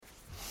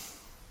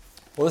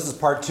Well, this is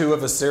part 2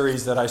 of a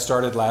series that I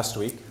started last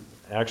week.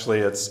 Actually,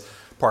 it's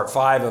part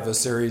 5 of a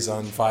series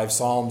on 5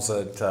 Psalms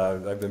that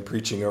I've been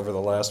preaching over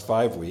the last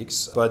 5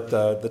 weeks. But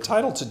the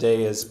title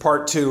today is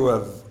part 2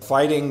 of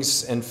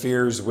Fightings and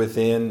Fears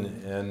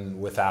Within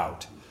and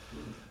Without.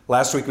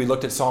 Last week we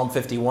looked at Psalm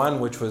 51,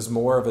 which was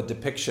more of a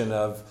depiction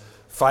of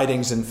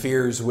fightings and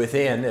fears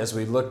within as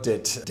we looked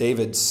at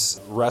David's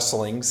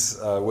wrestlings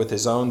with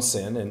his own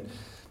sin. And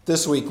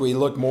this week we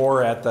look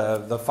more at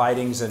the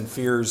fightings and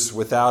fears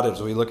without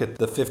as we look at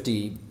the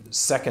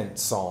 52nd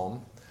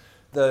Psalm.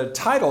 The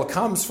title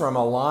comes from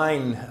a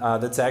line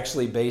that's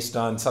actually based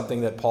on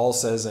something that Paul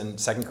says in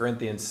 2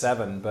 Corinthians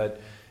 7,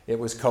 but it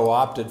was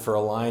co-opted for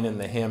a line in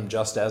the hymn,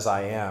 Just As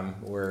I Am,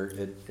 where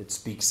it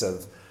speaks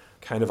of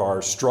kind of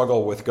our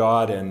struggle with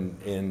God and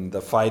in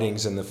the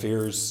fightings and the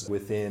fears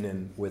within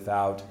and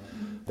without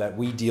that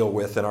we deal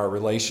with in our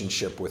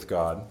relationship with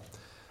God.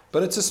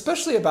 But it's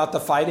especially about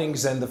the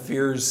fightings and the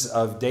fears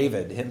of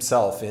David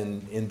himself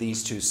in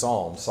these 2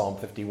 Psalms, Psalm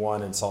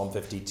 51 and Psalm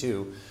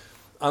 52.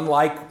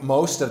 Unlike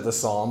most of the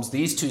Psalms,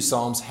 these 2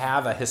 Psalms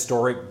have a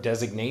historic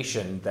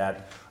designation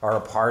that are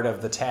a part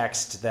of the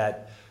text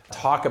that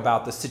talk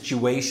about the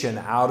situation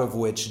out of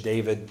which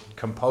David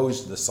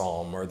composed the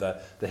psalm, or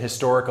the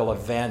historical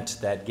event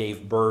that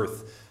gave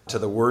birth to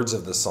the words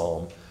of the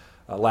psalm.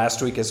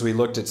 Last week, as we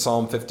looked at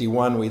Psalm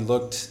 51, we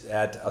looked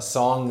at a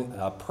song,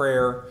 a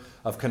prayer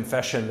of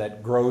confession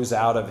that grows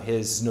out of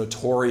his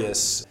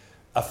notorious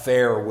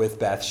affair with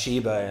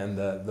Bathsheba and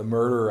the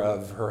murder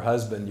of her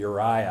husband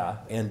Uriah,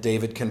 and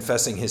David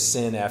confessing his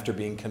sin after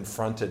being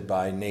confronted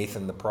by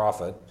Nathan the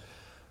prophet.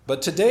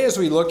 But today, as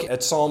we look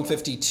at Psalm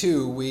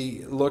 52,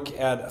 we look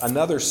at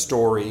another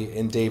story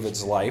in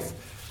David's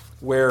life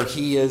where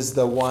he is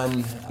the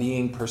one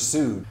being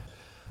pursued,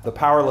 the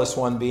powerless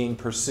one being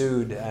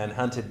pursued and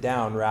hunted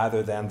down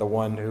rather than the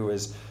one who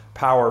is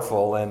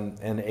powerful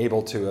and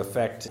able to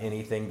affect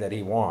anything that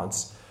he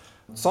wants.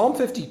 Psalm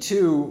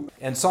 52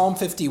 and Psalm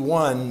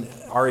 51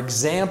 are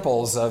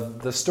examples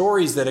of the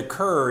stories that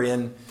occur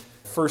in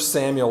 1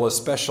 Samuel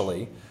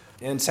especially.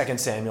 In 2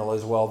 Samuel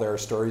as well, there are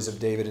stories of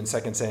David in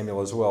 2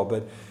 Samuel as well.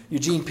 But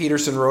Eugene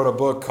Peterson wrote a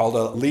book called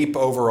A Leap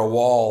Over a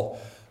Wall,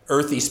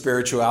 Earthy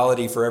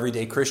Spirituality for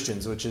Everyday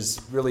Christians, which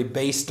is really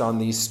based on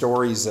these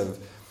stories of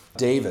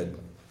David.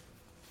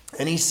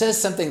 And he says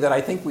something that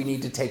I think we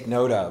need to take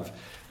note of,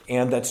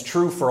 and that's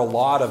true for a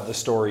lot of the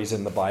stories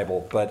in the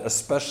Bible, but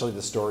especially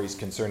the stories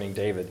concerning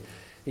David.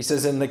 He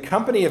says, in the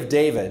company of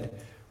David,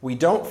 we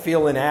don't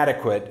feel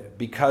inadequate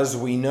because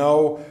we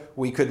know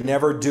we could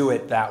never do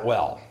it that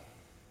well.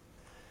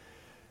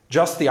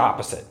 Just the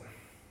opposite.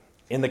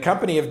 In the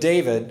company of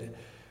David,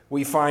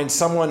 we find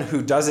someone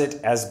who does it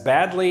as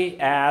badly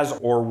as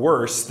or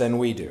worse than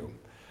we do,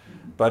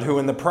 but who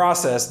in the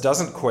process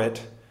doesn't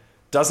quit,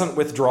 doesn't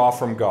withdraw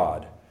from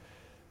God.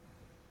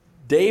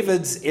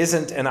 David's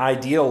isn't an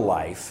ideal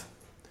life,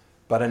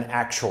 but an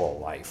actual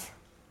life.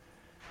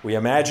 We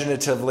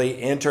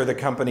imaginatively enter the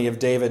company of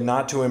David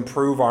not to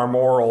improve our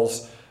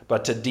morals,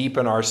 but to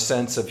deepen our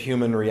sense of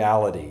human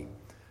reality.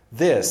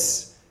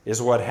 This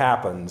is what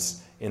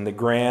happens in the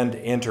grand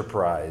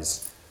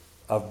enterprise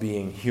of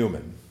being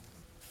human.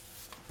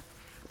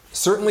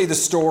 Certainly the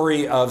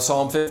story of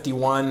Psalm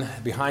 51,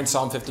 behind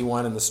Psalm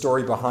 51, and the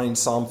story behind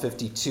Psalm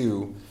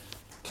 52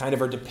 kind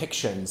of are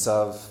depictions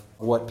of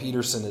what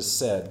Peterson has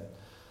said.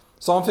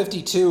 Psalm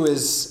 52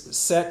 is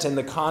set in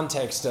the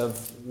context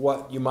of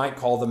what you might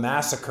call the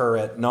massacre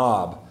at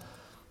Nob,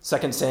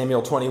 2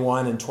 Samuel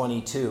 21 and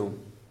 22.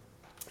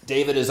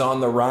 David is on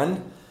the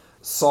run.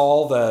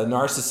 Saul, the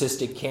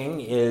narcissistic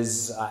king,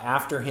 is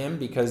after him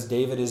because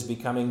David is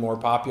becoming more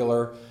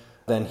popular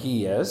than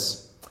he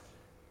is.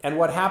 And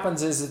what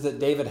happens is that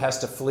David has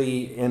to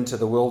flee into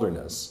the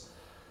wilderness.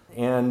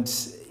 And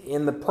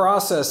in the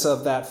process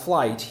of that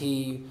flight,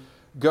 he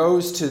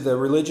goes to the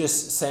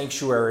religious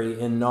sanctuary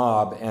in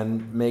Nob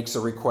and makes a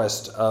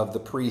request of the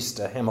priest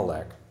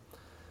Ahimelech.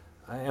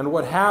 And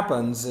what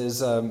happens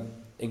is an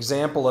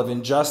example of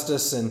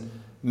injustice and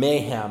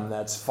mayhem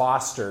that's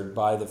fostered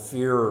by the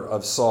fear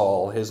of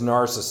Saul, his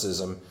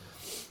narcissism,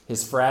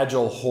 his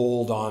fragile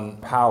hold on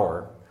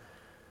power.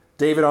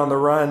 David on the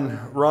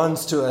run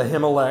runs to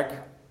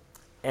Ahimelech,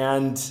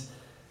 and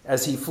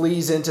as he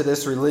flees into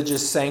this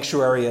religious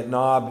sanctuary at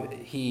Nob,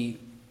 he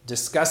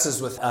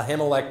discusses with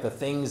Ahimelech the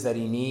things that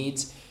he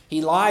needs.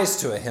 He lies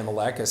to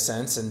Ahimelech, a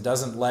sense, and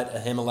doesn't let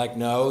Ahimelech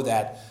know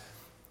that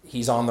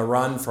he's on the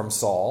run from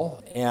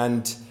Saul.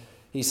 And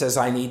he says,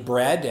 I need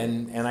bread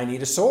and I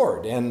need a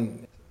sword.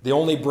 And the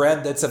only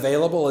bread that's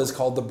available is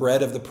called the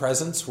bread of the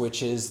presence,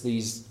 which is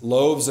these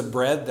loaves of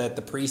bread that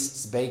the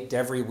priests baked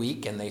every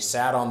week, and they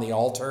sat on the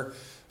altar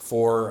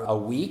for a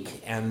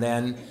week, and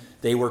then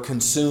they were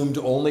consumed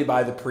only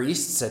by the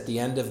priests at the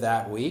end of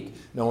that week.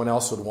 No one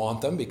else would want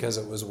them because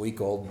it was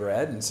week-old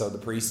bread, and so the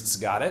priests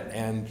got it.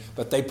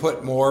 But they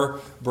put more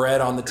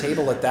bread on the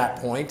table at that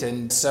point,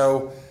 and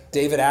so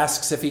David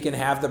asks if he can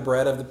have the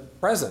bread of the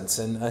presence,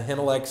 and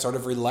Ahimelech sort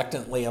of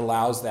reluctantly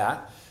allows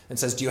that. And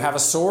says, do you have a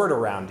sword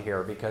around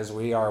here? Because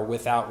we are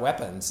without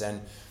weapons.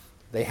 And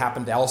they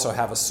happen to also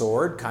have a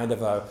sword, kind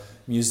of a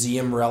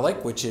museum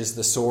relic, which is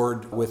the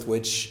sword with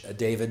which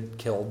David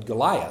killed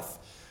Goliath.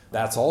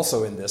 That's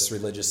also in this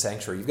religious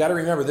sanctuary. You've got to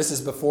remember, this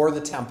is before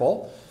the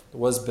temple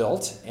was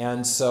built,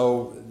 and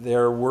so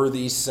there were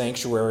these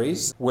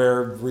sanctuaries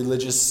where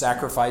religious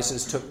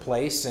sacrifices took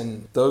place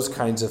and those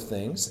kinds of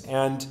things.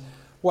 And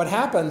what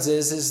happens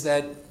is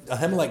that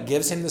Ahimelech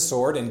gives him the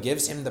sword and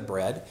gives him the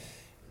bread,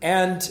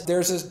 and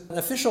there's an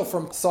official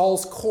from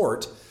Saul's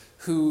court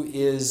who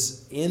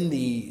is in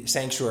the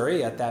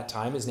sanctuary at that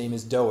time. His name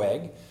is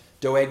Doeg.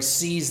 Doeg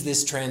sees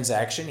this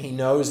transaction. He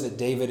knows that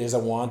David is a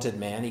wanted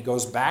man. He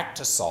goes back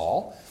to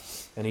Saul,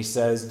 and he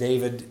says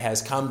David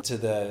has come to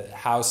the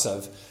house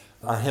of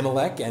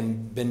Ahimelech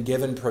and been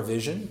given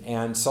provision,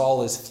 and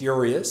Saul is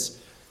furious.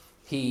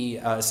 He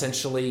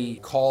essentially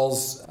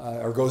calls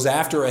or goes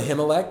after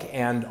Ahimelech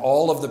and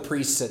all of the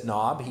priests at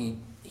Nob. He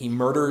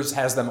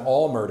has them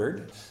all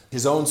murdered.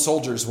 His own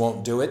soldiers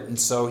won't do it, and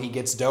so he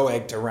gets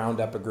Doeg to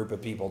round up a group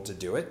of people to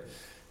do it.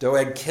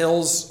 Doeg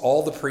kills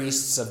all the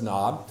priests of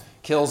Nob,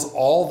 kills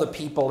all the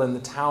people in the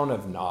town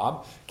of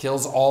Nob,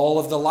 kills all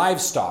of the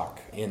livestock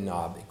in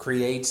Nob. It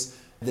creates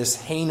this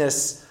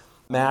heinous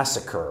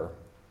massacre.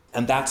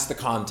 And that's the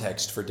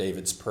context for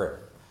David's prayer.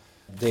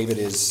 David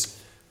is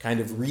kind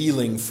of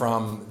reeling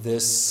from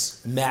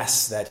this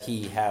mess that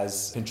he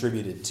has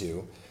contributed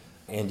to,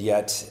 and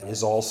yet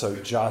is also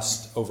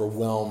just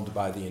overwhelmed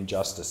by the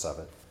injustice of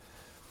it.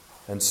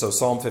 And so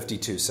Psalm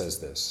 52 says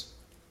this: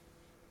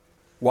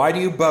 "Why do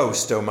you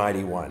boast, O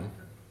mighty one?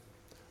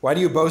 Why do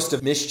you boast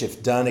of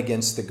mischief done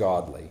against the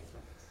godly?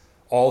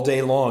 All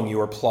day long you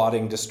are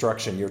plotting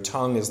destruction. Your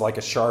tongue is like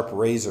a sharp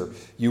razor,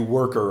 you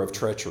worker of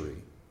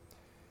treachery.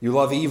 You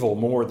love evil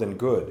more than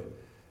good,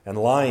 and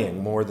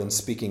lying more than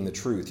speaking the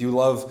truth. You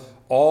love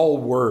all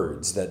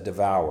words that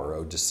devour,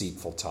 O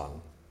deceitful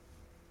tongue.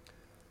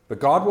 But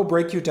God will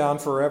break you down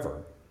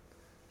forever.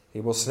 He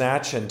will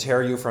snatch and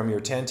tear you from your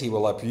tent. He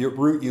will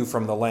uproot you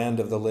from the land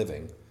of the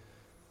living.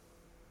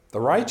 The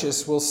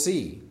righteous will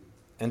see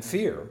and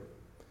fear,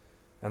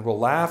 and will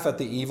laugh at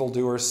the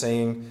evildoer,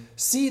 saying,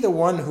 'See the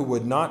one who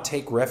would not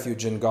take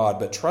refuge in God,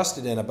 but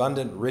trusted in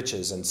abundant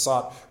riches and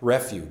sought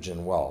refuge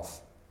in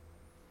wealth.'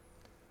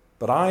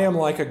 But I am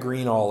like a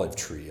green olive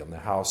tree in the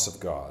house of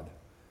God.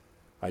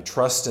 I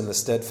trust in the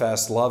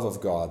steadfast love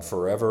of God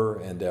forever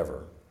and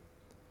ever.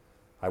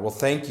 I will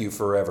thank you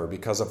forever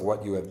because of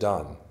what you have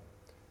done.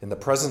 In the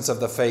presence of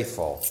the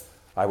faithful,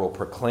 I will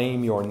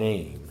proclaim your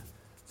name,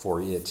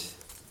 for it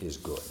is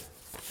good."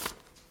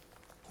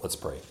 Let's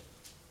pray.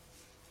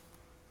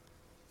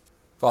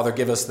 Father,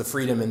 give us the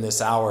freedom in this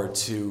hour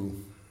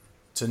to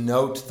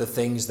note the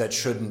things that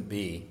shouldn't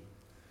be,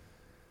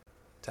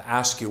 to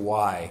ask you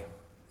why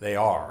they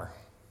are,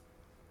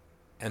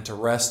 and to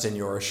rest in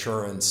your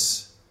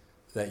assurance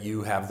that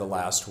you have the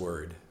last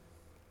word.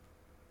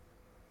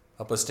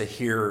 Help us to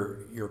hear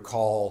your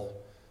call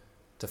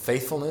to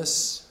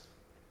faithfulness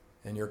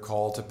and your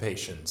call to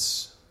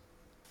patience.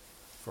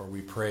 For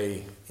we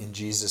pray in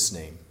Jesus'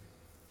 name,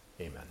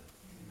 amen.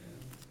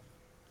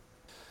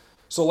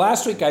 So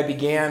last week I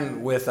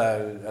began with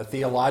a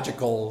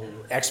theological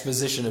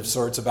exposition of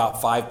sorts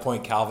about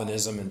five-point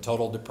Calvinism and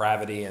total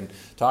depravity, and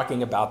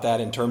talking about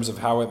that in terms of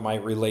how it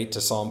might relate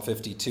to Psalm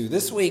 52.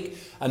 This week,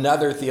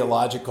 another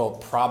theological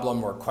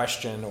problem or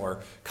question or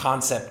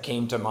concept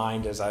came to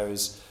mind as I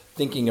was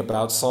thinking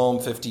about Psalm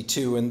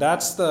 52, and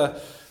that's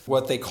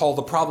what they call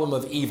the problem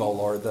of evil,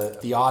 or the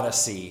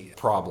theodicy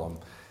problem.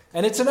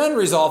 And it's an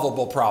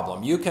unresolvable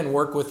problem. You can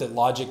work with it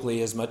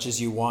logically as much as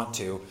you want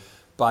to,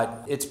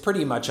 but it's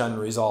pretty much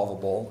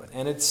unresolvable,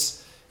 and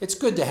it's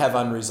good to have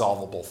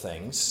unresolvable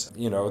things,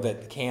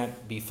 that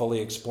can't be fully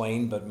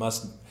explained but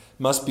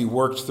must be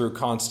worked through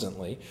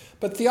constantly.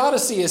 But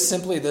theodicy is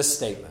simply this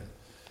statement: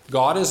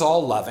 God is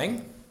all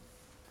loving,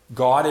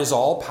 God is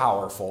all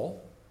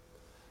powerful,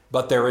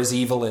 but there is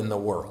evil in the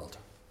world.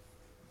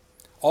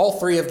 All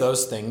three of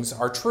those things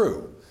are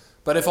true.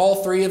 But if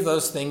all three of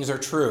those things are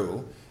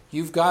true,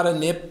 you've got to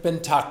nip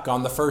and tuck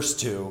on the first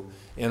two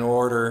in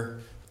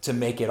order to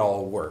make it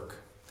all work.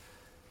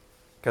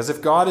 Because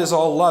if God is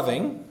all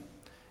loving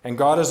and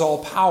God is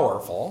all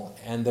powerful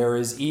and there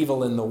is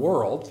evil in the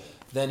world,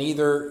 then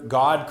either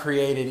God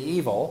created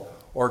evil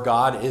or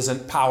God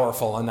isn't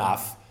powerful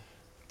enough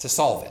to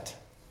solve it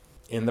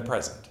in the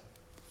present.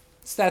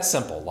 It's that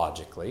simple,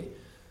 logically,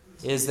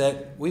 is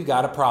that we've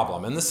got a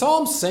problem. And the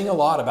Psalms sing a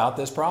lot about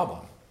this problem.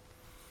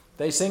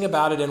 They sing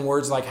about it in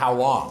words like "how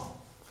long?"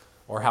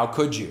 or "how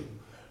could you?"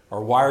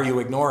 or "why are you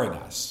ignoring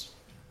us?"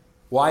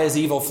 Why is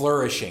evil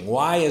flourishing?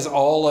 Why is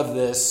all of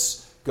this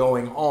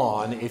going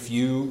on if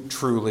you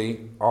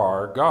truly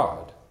are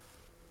God?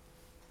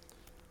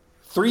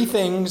 Three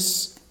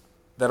things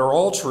that are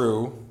all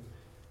true,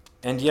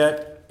 and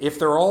yet if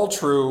they're all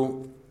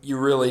true, you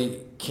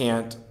really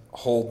can't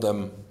hold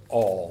them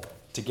all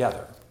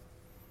together.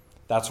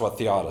 That's what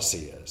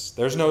theodicy is.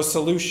 There's no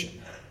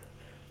solution.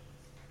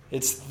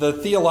 It's the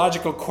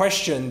theological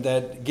question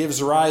that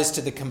gives rise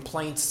to the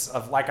complaints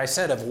of, like I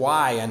said, of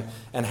why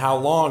and how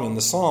long in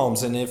the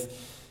Psalms. And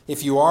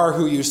if you are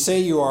who you say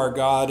you are,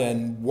 God,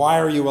 and why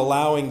are you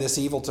allowing this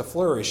evil to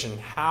flourish? And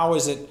how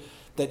is it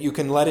that you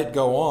can let it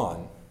go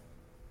on.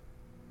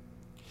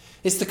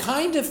 It's the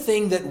kind of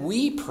thing that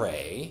we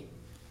pray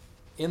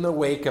in the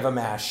wake of a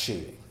mass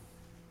shooting.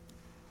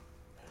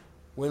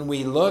 When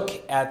we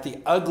look at the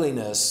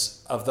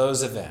ugliness of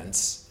those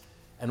events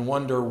and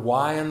wonder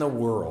why in the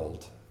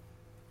world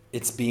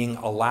it's being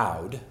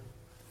allowed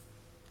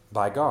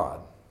by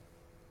God.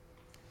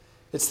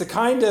 It's the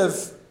kind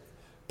of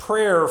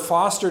prayer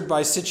fostered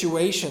by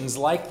situations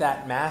like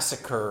that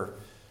massacre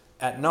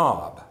at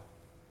Nob.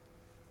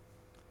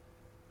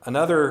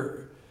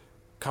 Another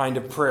kind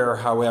of prayer,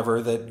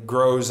 however, that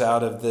grows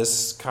out of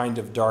this kind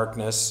of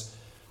darkness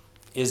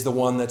is the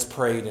one that's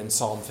prayed in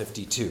Psalm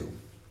 52.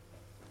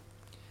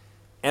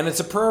 And it's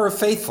a prayer of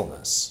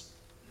faithfulness.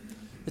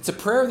 It's a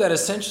prayer that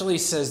essentially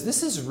says,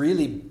 this is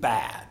really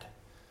bad.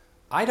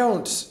 I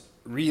don't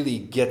really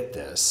get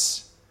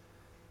this,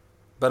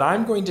 but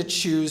I'm going to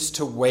choose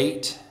to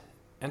wait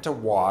and to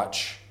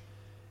watch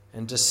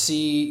and to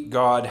see,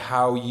 God,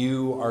 how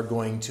you are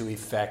going to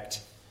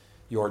effect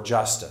your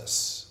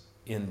justice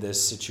in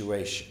this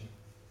situation.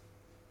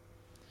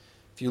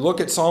 If you look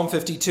at Psalm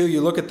 52,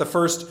 you look at the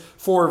first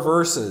 4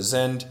 verses,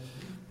 and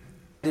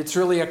it's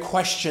really a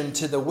question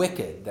to the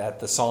wicked that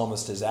the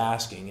psalmist is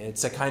asking.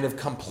 It's a kind of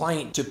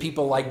complaint to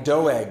people like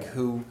Doeg,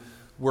 who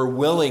were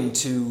willing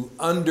to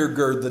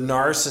undergird the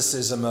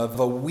narcissism of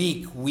a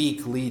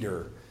weak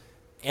leader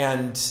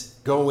and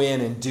go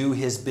in and do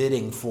his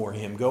bidding for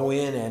him, go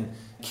in and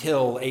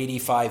kill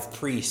 85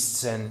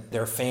 priests and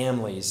their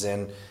families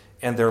and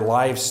their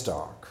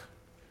livestock.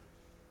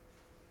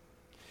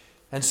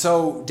 And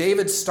so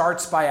David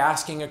starts by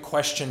asking a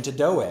question to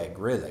Doeg,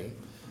 really.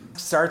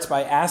 Starts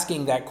by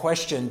asking that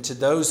question to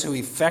those who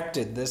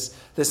effected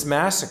this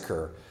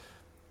massacre.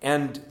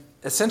 And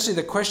essentially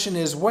the question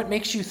is, what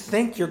makes you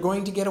think you're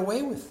going to get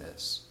away with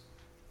this?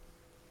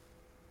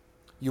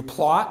 You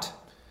plot,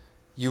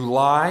 you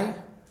lie,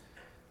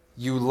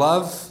 you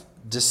love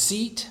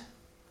deceit,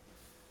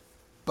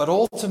 but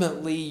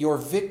ultimately your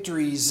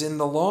victories in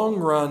the long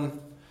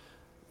run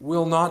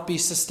will not be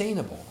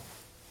sustainable.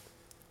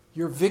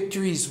 Your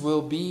victories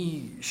will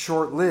be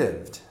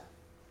short-lived.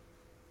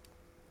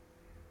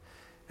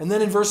 And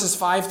then in verses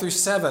 5 through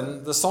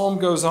 7, the psalm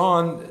goes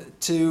on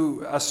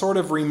to a sort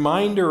of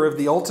reminder of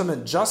the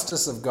ultimate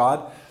justice of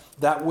God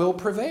that will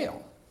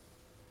prevail.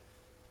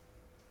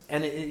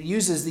 And it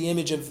uses the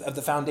image of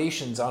the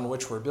foundations on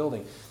which we're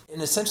building.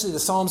 And essentially the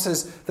psalm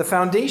says, the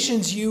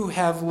foundations you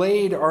have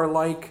laid are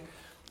like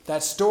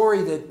that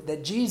story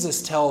that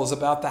Jesus tells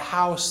about the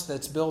house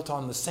that's built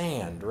on the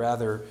sand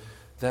rather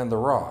than the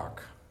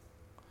rock.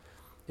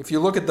 If you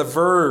look at the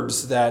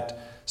verbs that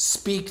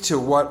speak to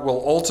what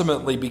will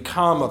ultimately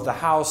become of the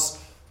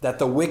house that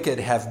the wicked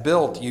have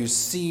built, you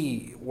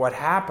see what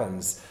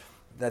happens,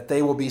 that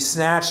they will be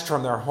snatched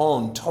from their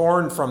home,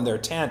 torn from their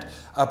tent,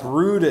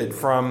 uprooted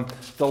from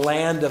the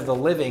land of the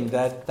living,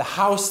 that the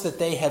house that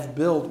they have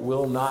built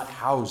will not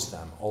house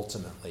them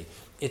ultimately.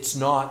 It's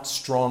not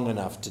strong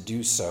enough to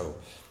do so,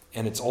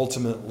 and it's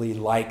ultimately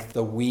like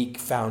the weak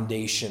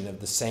foundation of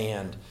the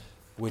sand,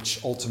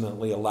 which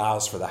ultimately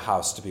allows for the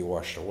house to be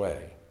washed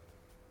away.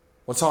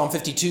 What Psalm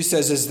 52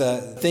 says is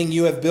the thing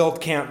you have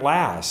built can't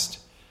last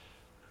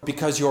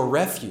because your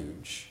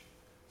refuge,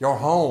 your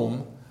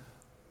home,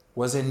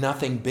 was in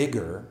nothing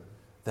bigger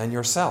than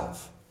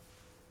yourself.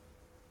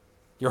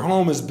 Your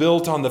home is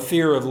built on the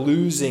fear of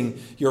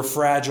losing your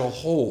fragile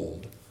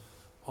hold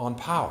on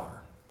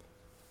power.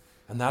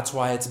 And that's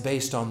why it's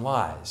based on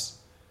lies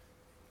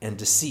and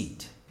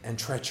deceit and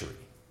treachery.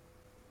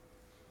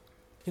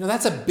 You know,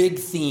 that's a big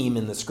theme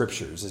in the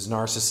scriptures, is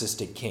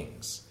narcissistic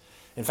kings.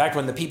 In fact,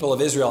 when the people of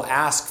Israel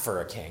ask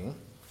for a king,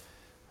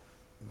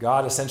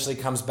 God essentially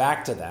comes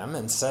back to them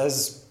and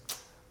says,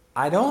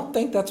 I don't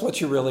think that's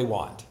what you really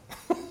want.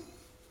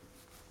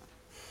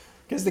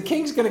 Because the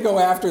king's going to go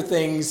after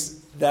things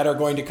that are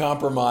going to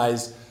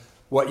compromise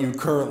what you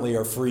currently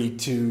are free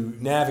to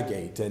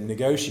navigate and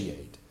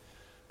negotiate.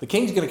 The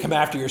king's going to come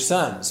after your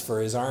sons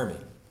for his army.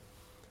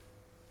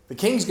 The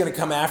king's going to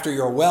come after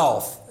your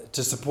wealth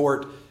to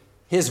support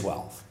his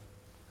wealth.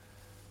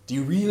 Do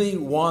you really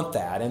want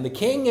that? And the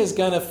king is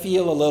going to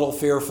feel a little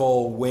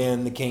fearful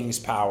when the king's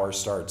power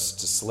starts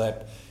to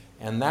slip.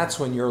 And that's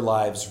when your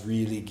lives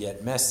really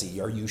get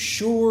messy. Are you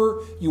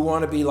sure you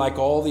want to be like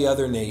all the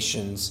other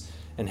nations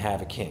and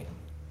have a king?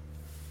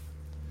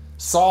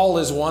 Saul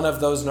is one of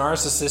those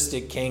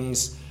narcissistic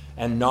kings,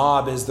 and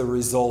Nob is the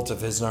result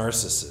of his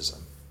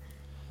narcissism.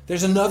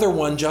 There's another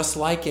one just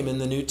like him in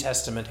the New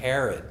Testament,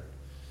 Herod.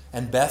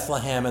 And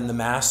Bethlehem and the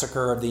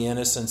massacre of the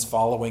innocents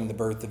following the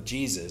birth of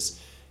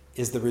Jesus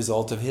is the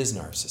result of his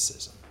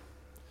narcissism.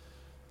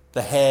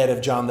 The head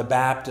of John the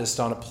Baptist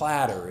on a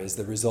platter is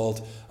the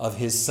result of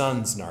his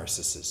son's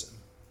narcissism,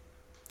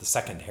 the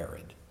second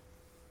Herod.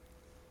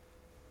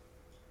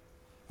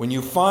 When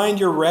you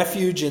find your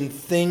refuge in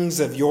things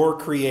of your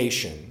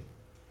creation,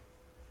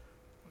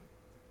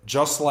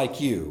 just like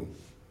you,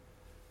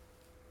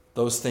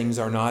 those things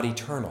are not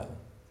eternal.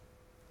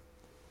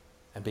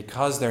 And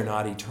because they're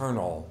not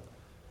eternal,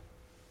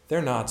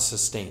 they're not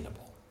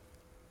sustainable.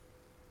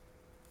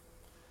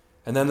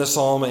 And then the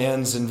psalm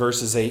ends in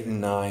verses 8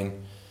 and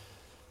 9.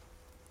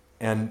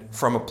 And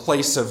from a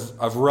place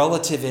of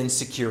relative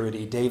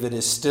insecurity, David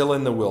is still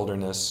in the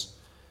wilderness.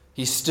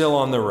 He's still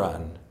on the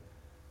run.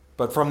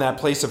 But from that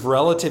place of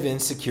relative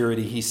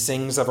insecurity, he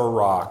sings of a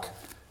rock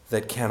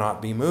that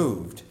cannot be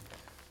moved.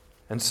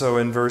 And so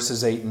in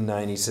verses 8 and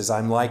 9, he says,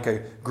 I'm like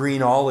a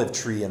green olive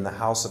tree in the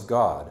house of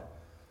God.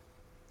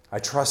 I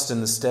trust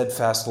in the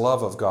steadfast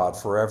love of God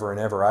forever and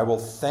ever. I will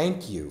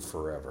thank you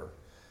forever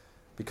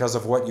because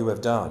of what you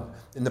have done.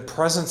 In the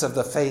presence of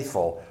the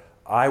faithful,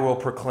 I will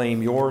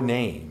proclaim your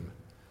name,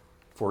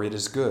 for it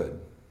is good.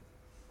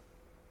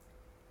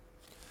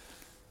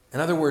 In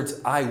other words,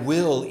 I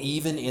will,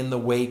 even in the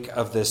wake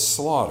of this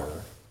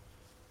slaughter,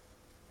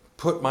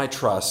 put my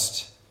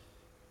trust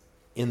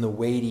in the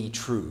weighty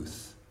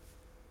truth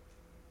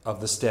of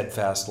the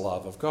steadfast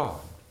love of God.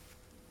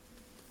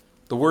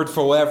 The word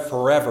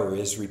forever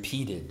is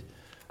repeated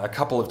a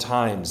couple of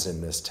times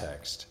in this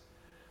text,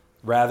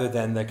 rather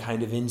than the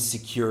kind of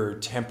insecure,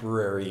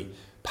 temporary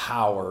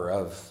power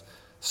of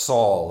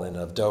Saul and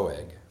of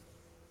Doeg.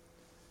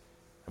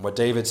 And what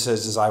David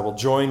says is, I will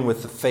join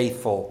with the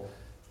faithful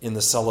in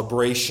the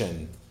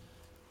celebration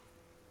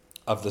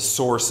of the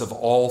source of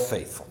all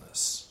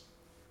faithfulness,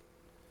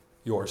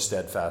 your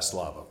steadfast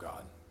love, O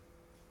God.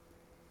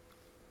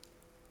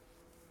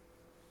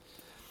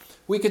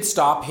 We could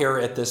stop here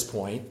at this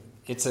point.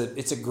 It's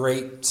a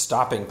great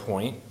stopping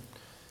point,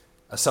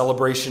 a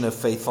celebration of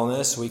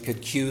faithfulness. We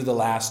could cue the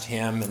last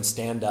hymn and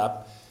stand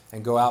up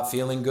and go out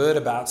feeling good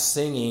about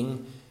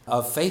singing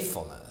of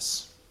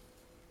faithfulness.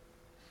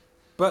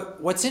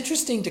 But what's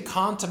interesting to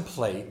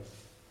contemplate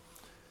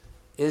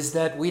is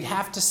that we'd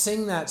have to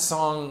sing that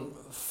song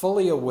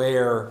fully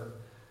aware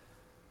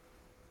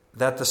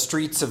that the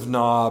streets of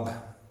Nob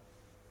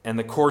and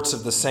the courts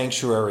of the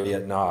sanctuary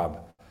at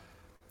Nob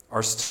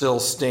are still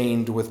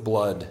stained with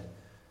blood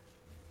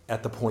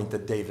at the point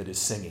that David is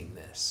singing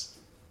this.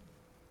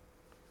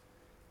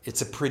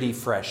 It's a pretty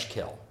fresh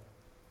kill.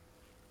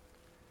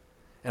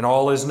 And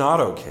all is not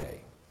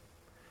okay.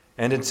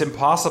 And it's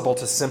impossible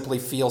to simply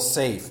feel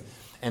safe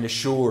and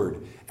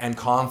assured and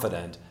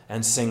confident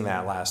and sing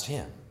that last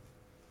hymn.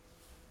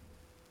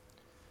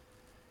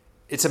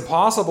 It's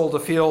impossible to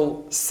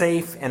feel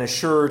safe and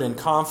assured and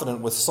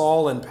confident with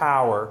Saul in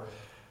power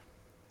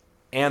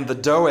and the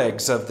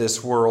Doegs of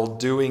this world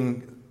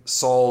doing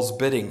Saul's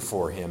bidding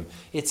for him.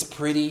 It's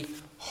pretty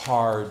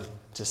hard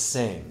to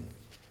sing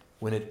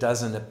when it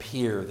doesn't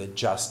appear that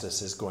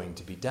justice is going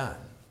to be done.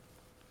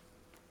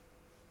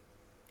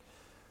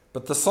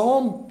 But the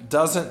psalm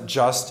doesn't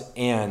just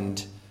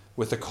end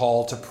with a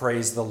call to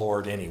praise the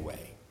Lord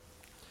anyway.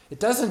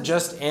 It doesn't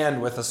just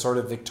end with a sort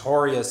of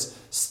victorious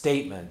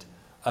statement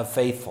of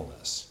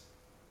faithfulness.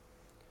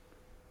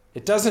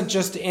 It doesn't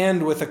just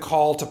end with a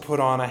call to put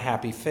on a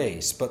happy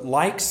face, but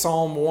like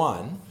Psalm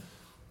 1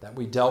 that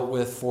we dealt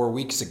with 4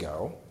 weeks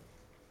ago,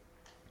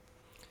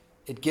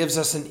 it gives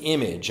us an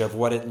image of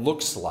what it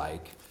looks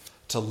like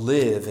to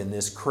live in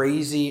this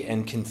crazy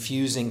and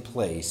confusing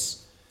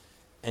place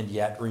and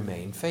yet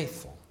remain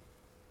faithful.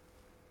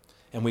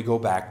 And we go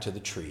back to the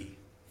tree.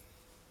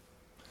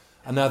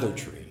 Another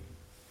tree.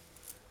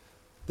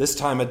 This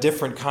time a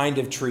different kind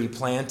of tree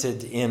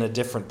planted in a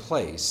different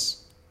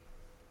place.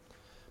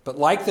 But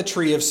like the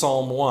tree of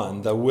Psalm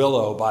 1, the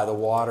willow by the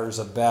waters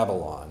of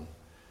Babylon,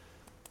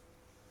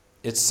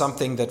 it's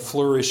something that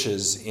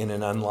flourishes in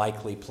an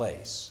unlikely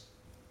place.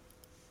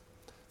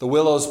 The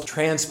willows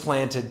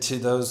transplanted to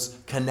those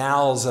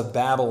canals of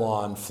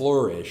Babylon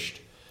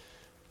flourished,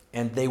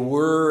 and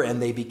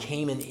they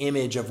became an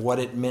image of what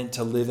it meant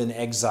to live in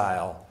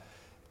exile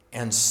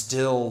and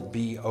still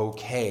be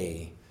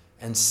okay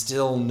and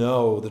still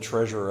know the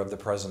treasure of the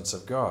presence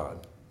of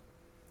God.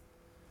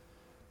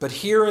 But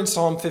here in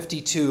Psalm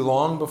 52,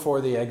 long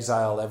before the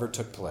exile ever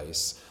took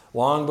place,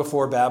 long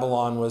before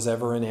Babylon was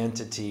ever an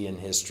entity in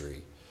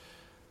history,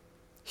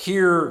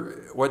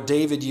 here what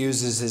David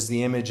uses is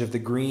the image of the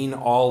green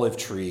olive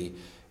tree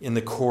in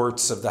the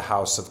courts of the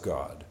house of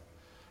God.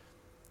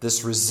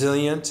 This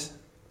resilient,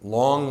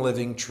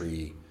 long-living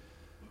tree,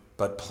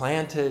 but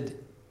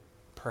planted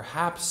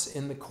perhaps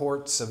in the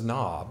courts of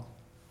Nob,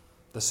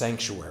 the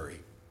sanctuary,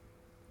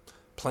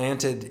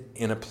 planted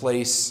in a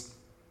place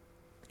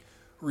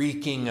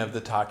reeking of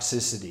the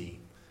toxicity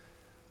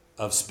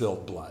of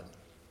spilled blood.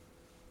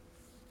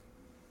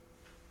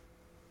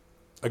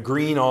 A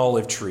green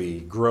olive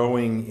tree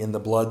growing in the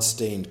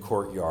blood-stained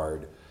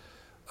courtyard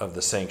of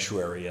the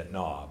sanctuary at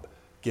Nob,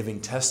 giving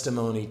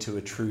testimony to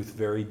a truth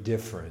very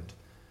different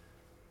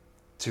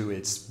to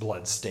its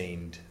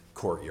blood-stained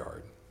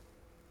courtyard.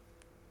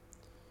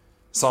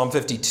 Psalm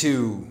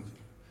 52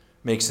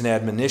 makes an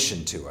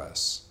admonition to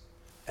us.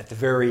 At the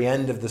very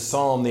end of the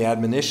psalm, the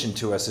admonition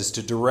to us is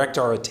to direct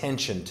our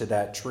attention to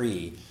that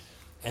tree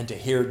and to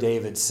hear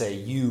David say,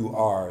 "You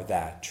are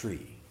that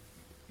tree,"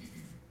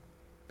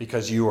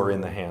 because you are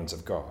in the hands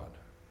of God.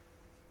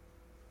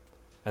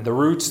 And the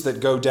roots that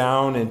go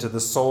down into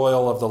the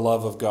soil of the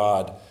love of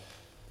God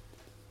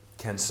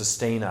can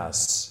sustain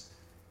us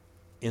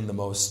in the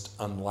most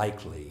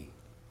unlikely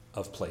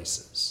of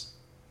places.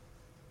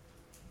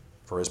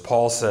 For as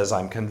Paul says,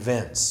 I'm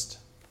convinced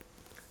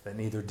that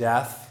neither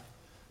death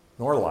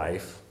nor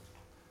life,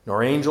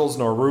 nor angels,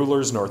 nor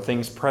rulers, nor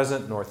things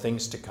present, nor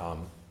things to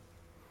come,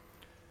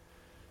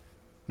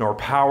 nor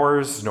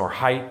powers, nor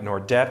height, nor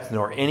depth,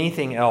 nor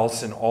anything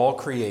else in all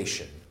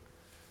creation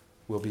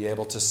will be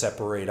able to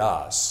separate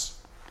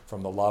us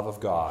from the love of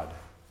God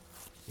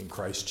in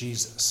Christ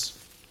Jesus,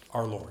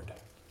 our Lord.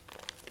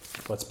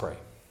 Let's pray.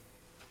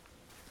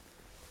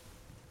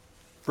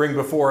 Bring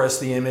before us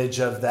the image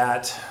of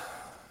that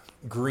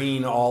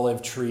green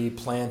olive tree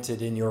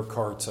planted in your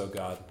courts, O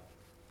God.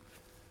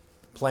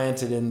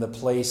 Planted in the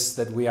place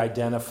that we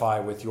identify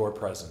with your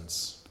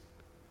presence.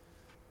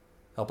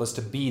 Help us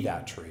to be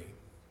that tree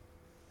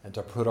and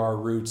to put our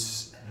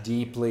roots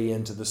deeply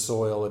into the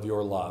soil of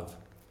your love,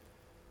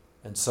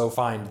 and so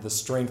find the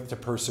strength to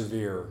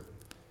persevere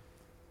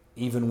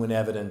even when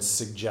evidence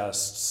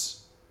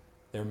suggests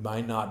there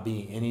might not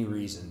be any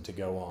reason to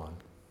go on.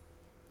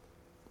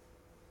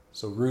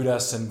 So root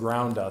us and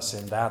ground us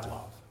in that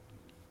love.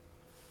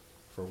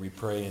 For we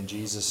pray in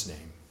Jesus'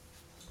 name.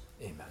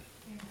 Amen.